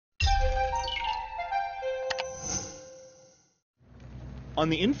On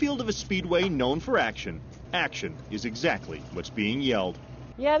the infield of a speedway known for action, action is exactly what's being yelled.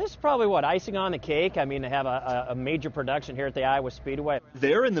 Yeah, this is probably what, icing on the cake. I mean, to have a major production here at the Iowa Speedway.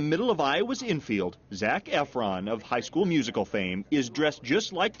 There in the middle of Iowa's infield, Zac Efron of High School Musical fame is dressed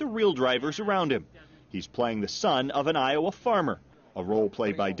just like the real drivers around him. He's playing the son of an Iowa farmer, a role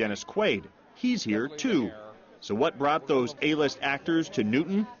played by Dennis Quaid. He's here too. So what brought those A-list actors to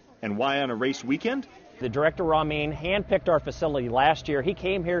Newton, and why on a race weekend? The director, Ramin, handpicked our facility last year. He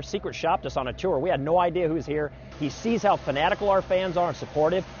came here, secret shopped us on a tour. We had no idea who was here. He sees how fanatical our fans are and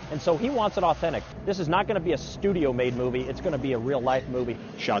supportive, and so he wants it authentic. This is not going to be a studio-made movie. It's going to be a real-life movie.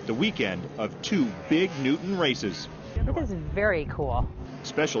 Shot the weekend of 2 big Newton races. This is very cool.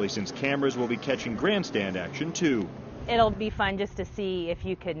 Especially since cameras will be catching grandstand action too. It'll be fun just to see if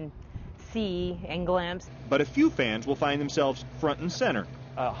you can see and glimpse. But a few fans will find themselves front and center.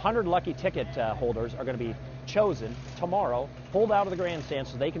 100 lucky ticket holders are going to be chosen tomorrow, pulled out of the grandstand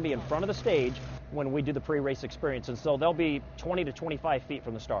so they can be in front of the stage when we do the pre-race experience. And so they'll be 20 to 25 feet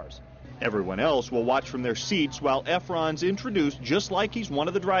from the stars. Everyone else will watch from their seats while Efron's introduced just like he's one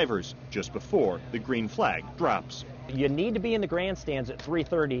of the drivers, just before the green flag drops. You need to be in the grandstands at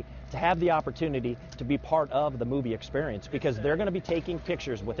 3:30 to have the opportunity to be part of the movie experience, because they're going to be taking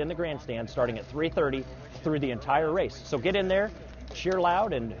pictures within the grandstand starting at 3:30 through the entire race. So get in there, cheer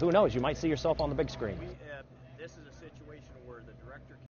loud, and who knows, you might see yourself on the big screen.